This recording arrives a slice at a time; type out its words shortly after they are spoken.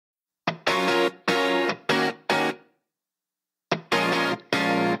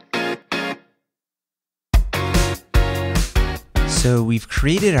So we've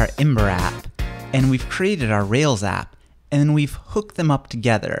created our Ember app, and we've created our Rails app, and then we've hooked them up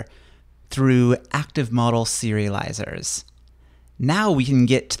together through active model serializers. Now we can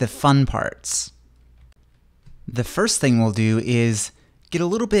get to the fun parts. The first thing we'll do is get a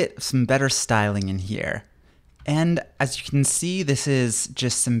little bit of some better styling in here. And as you can see, this is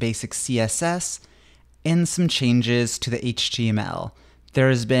just some basic CSS and some changes to the HTML. There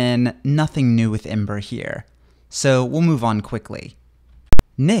has been nothing new with Ember here, so we'll move on quickly.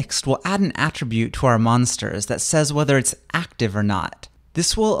 Next, we'll add an attribute to our monsters that says whether it's active or not.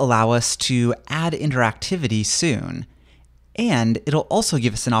 This will allow us to add interactivity soon, and it'll also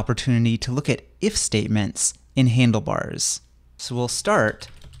give us an opportunity to look at if statements in handlebars. So we'll start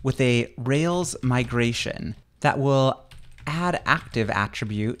with a Rails migration that will add active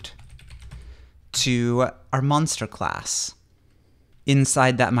attribute to our monster class.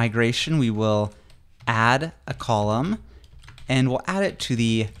 Inside that migration, we will add a column, and we'll add it to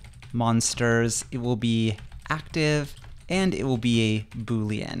the monsters. It will be active, and it will be a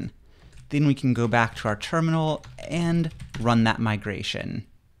Boolean. Then we can go back to our terminal and run that migration.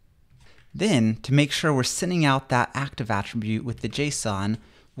 Then, to make sure we're sending out that active attribute with the JSON,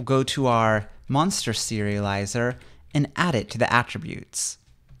 we'll go to our monster serializer and add it to the attributes.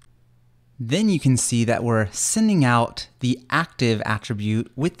 Then you can see that we're sending out the active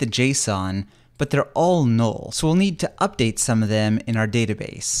attribute with the JSON, but they're all null, so we'll need to update some of them in our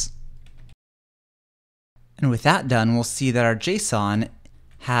database. And with that done, we'll see that our JSON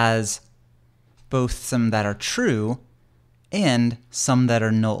has both some that are true and some that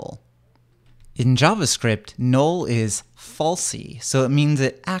are null. In JavaScript, null is falsy, so it means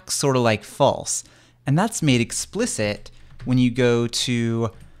it acts sort of like false. And that's made explicit when you go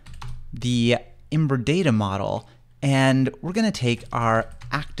to the Ember data model, and we're going to take our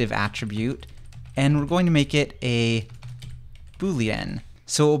active attribute and we're going to make it a Boolean.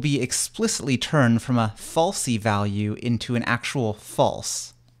 So it will be explicitly turned from a falsy value into an actual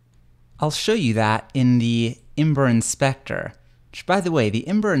false. I'll show you that in the Ember inspector, which, by the way, the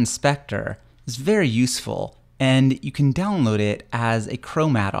Ember inspector is very useful, and you can download it as a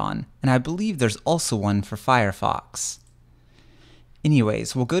Chrome add-on, and I believe there's also one for Firefox.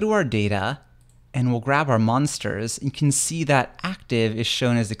 Anyways, we'll go to our data, and we'll grab our monsters. You can see that active is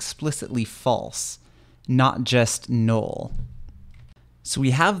shown as explicitly false, not just null. So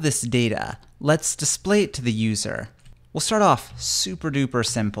we have this data. Let's display it to the user. We'll start off super duper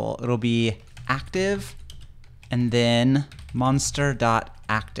simple. It'll be active, and then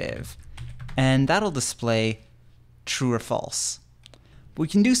monster.active. And that'll display true or false. We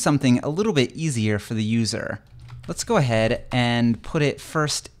can do something a little bit easier for the user. Let's go ahead and put it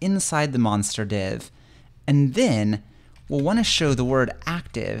first inside the monster div, and then we'll want to show the word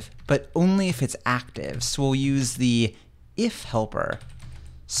active, but only if it's active. So we'll use the if helper.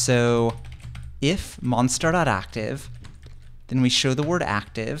 So if monster.active, then we show the word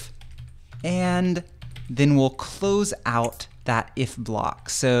active, and then we'll close out that if block.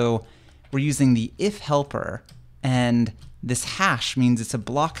 So we're using the if helper, and this hash means it's a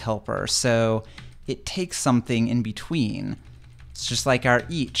block helper, so it takes something in between. It's just like our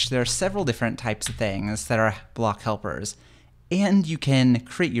each. There are several different types of things that are block helpers, and you can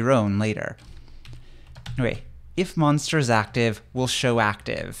create your own later. Anyway, if monster is active, we'll show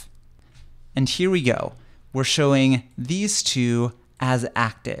active. And here we go. We're showing these two as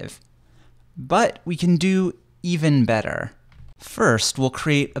active. But we can do even better. First, we'll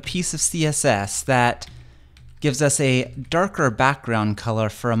create a piece of CSS that gives us a darker background color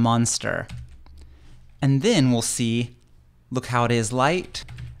for a monster. And then we'll see, look how it is light,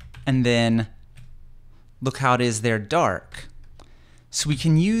 and then look how it is there dark. So we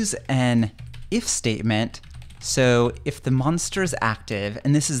can use an if statement. So if the monster is active,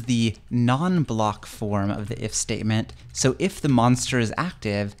 and this is the non-block form of the if statement, so if the monster is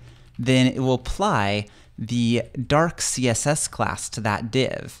active, then it will apply the dark CSS class to that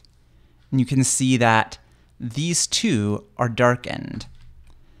div. And you can see that these two are darkened.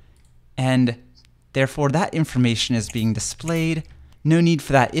 And therefore that information is being displayed. No need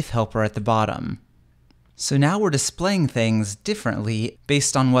for that if helper at the bottom. So now we're displaying things differently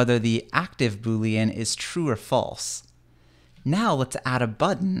based on whether the active Boolean is true or false. Now let's add a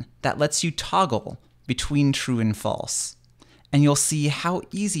button that lets you toggle between true and false. And you'll see how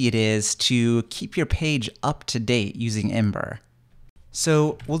easy it is to keep your page up to date using Ember.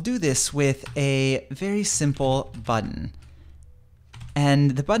 So we'll do this with a very simple button.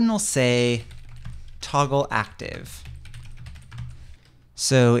 And the button will say toggle active.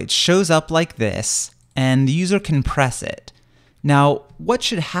 So it shows up like this, and the user can press it. Now, what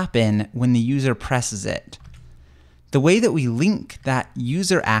should happen when the user presses it? The way that we link that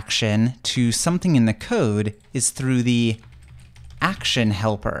user action to something in the code is through the action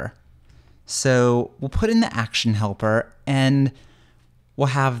helper. So we'll put in the action helper and we'll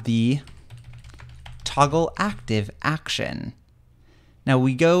have the toggle active action. Now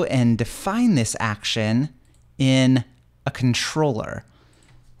we go and define this action in a controller.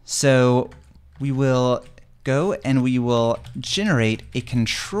 So we will go and we will generate a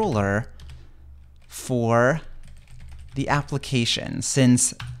controller for the application,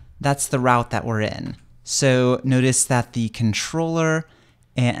 since that's the route that we're in. So notice that the controller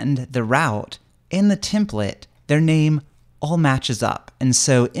and the route and the template, their name all matches up, and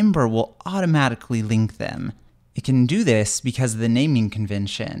so Ember will automatically link them. It can do this because of the naming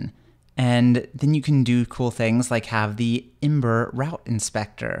convention, and then you can do cool things like have the Ember route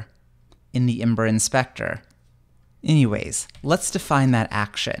inspector in the Ember inspector. Anyways, let's define that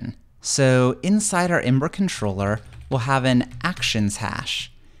action. So inside our Ember controller, we'll have an actions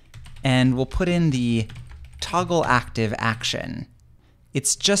hash, and we'll put in the toggle active action.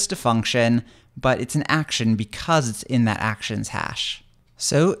 It's just a function, but it's an action because it's in that actions hash.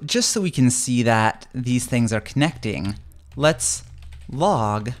 So just so we can see that these things are connecting, let's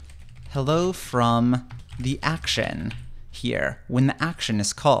log hello from the action here when the action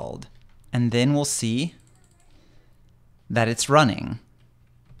is called, and then we'll see that it's running.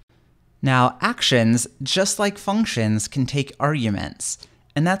 Now, actions, just like functions, can take arguments,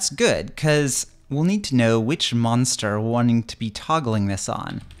 and that's good because we'll need to know which monster we're wanting to be toggling this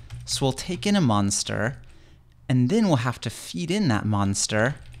on. So we'll take in a monster, and then we'll have to feed in that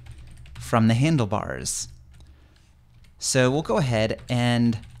monster from the handlebars. So we'll go ahead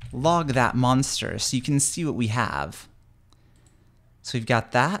and log that monster so you can see what we have. So we've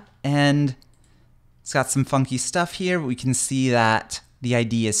got that, and it's got some funky stuff here, but we can see that the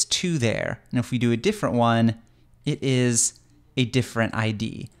ID is 2 there. And if we do a different one, it is a different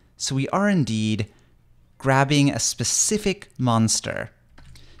ID. So we are indeed grabbing a specific monster.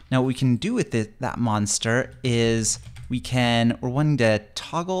 Now what we can do with that monster is we're wanting to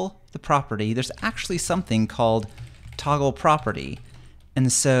toggle the property. There's actually something called toggle property.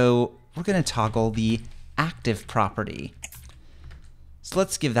 And so we're going to toggle the active property. So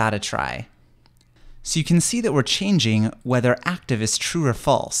let's give that a try. So you can see that we're changing whether active is true or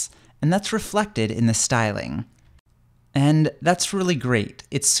false, and that's reflected in the styling. And that's really great.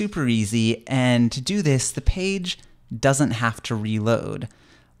 It's super easy, and to do this, the page doesn't have to reload,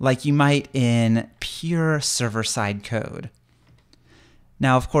 like you might in pure server-side code.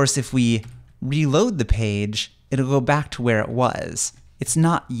 Now, of course, if we reload the page, it'll go back to where it was. It's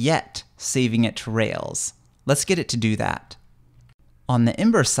not yet saving it to Rails. Let's get it to do that. On the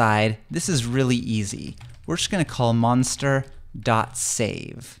Ember side, this is really easy. We're just going to call monster.save.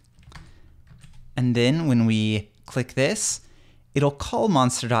 And then when we click this, it'll call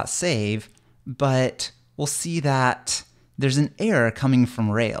monster.save, but we'll see that there's an error coming from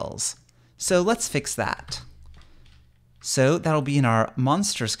Rails. So let's fix that. So that'll be in our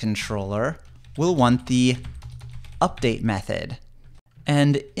monsters controller. We'll want the update method.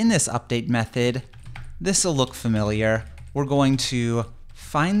 And in this update method, this will look familiar. We're going to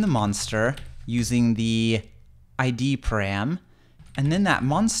find the monster using the ID param, and then that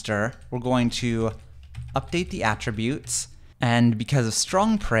monster, we're going to update the attributes, and because of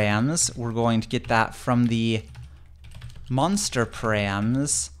strong params, we're going to get that from the monster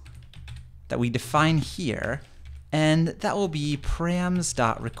params that we define here, and that will be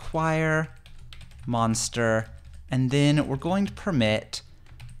params.require monster, and then we're going to permit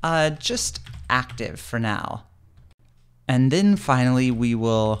just active for now. And then finally, we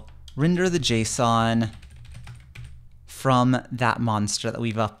will render the JSON from that monster that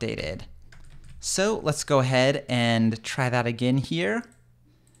we've updated. So let's go ahead and try that again here.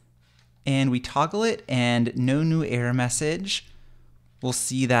 And we toggle it, and no new error message. We'll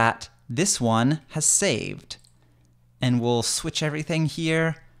see that this one has saved. And we'll switch everything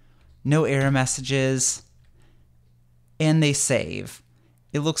here. No error messages. And they save.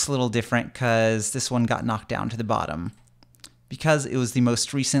 It looks a little different because this one got knocked down to the bottom, because it was the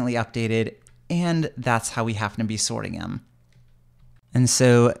most recently updated, and that's how we happen to be sorting them. And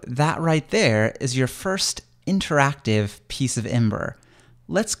so that right there is your first interactive piece of Ember.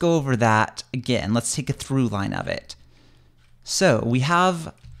 Let's go over that again. Let's take a through line of it. So we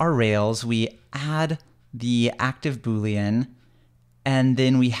have our Rails, we add the active Boolean, and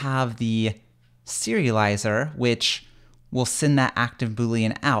then we have the serializer, which will send that active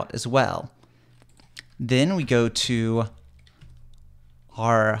Boolean out as well. Then we go to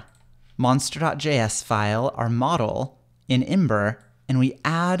our monster.js file, our model in Ember, and we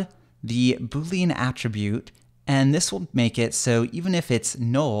add the Boolean attribute, And this will make it so even if it's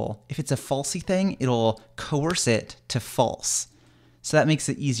null, if it's a falsy thing, it'll coerce it to false. So that makes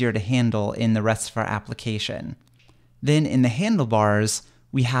it easier to handle in the rest of our application. Then in the handlebars,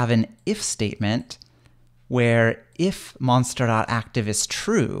 we have an if statement where if monster.active is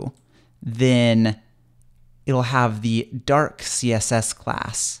true, then it'll have the dark CSS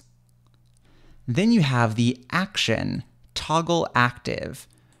class. Then you have the action toggle active,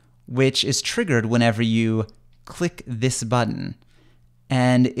 which is triggered whenever you click this button,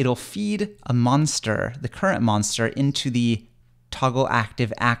 and it'll feed a monster, the current monster, into the toggle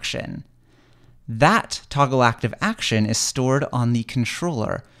active action. That toggle active action is stored on the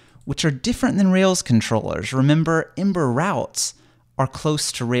controller, which are different than Rails controllers. Remember, Ember routes are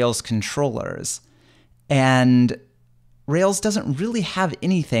close to Rails controllers, and Rails doesn't really have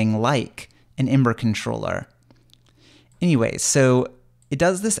anything like an Ember controller. Anyway, so it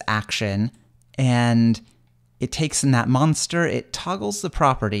does this action, and it takes in that monster, it toggles the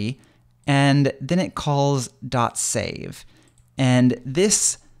property, and then it calls .save. And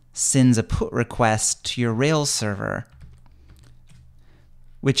this sends a put request to your Rails server,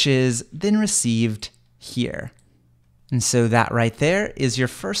 which is then received here. And so that right there is your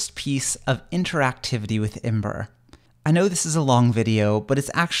first piece of interactivity with Ember. I know this is a long video, but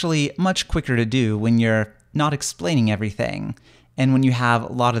it's actually much quicker to do when you're not explaining everything, and when you have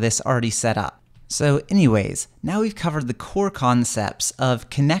a lot of this already set up. So anyways, now we've covered the core concepts of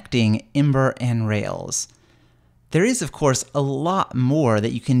connecting Ember and Rails. There is, of course, a lot more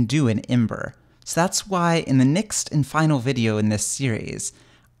that you can do in Ember. So that's why in the next and final video in this series,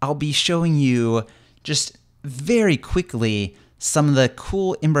 I'll be showing you just very quickly some of the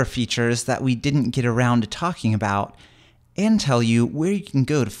cool Ember features that we didn't get around to talking about, and tell you where you can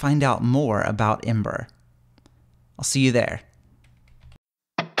go to find out more about Ember. I'll see you there.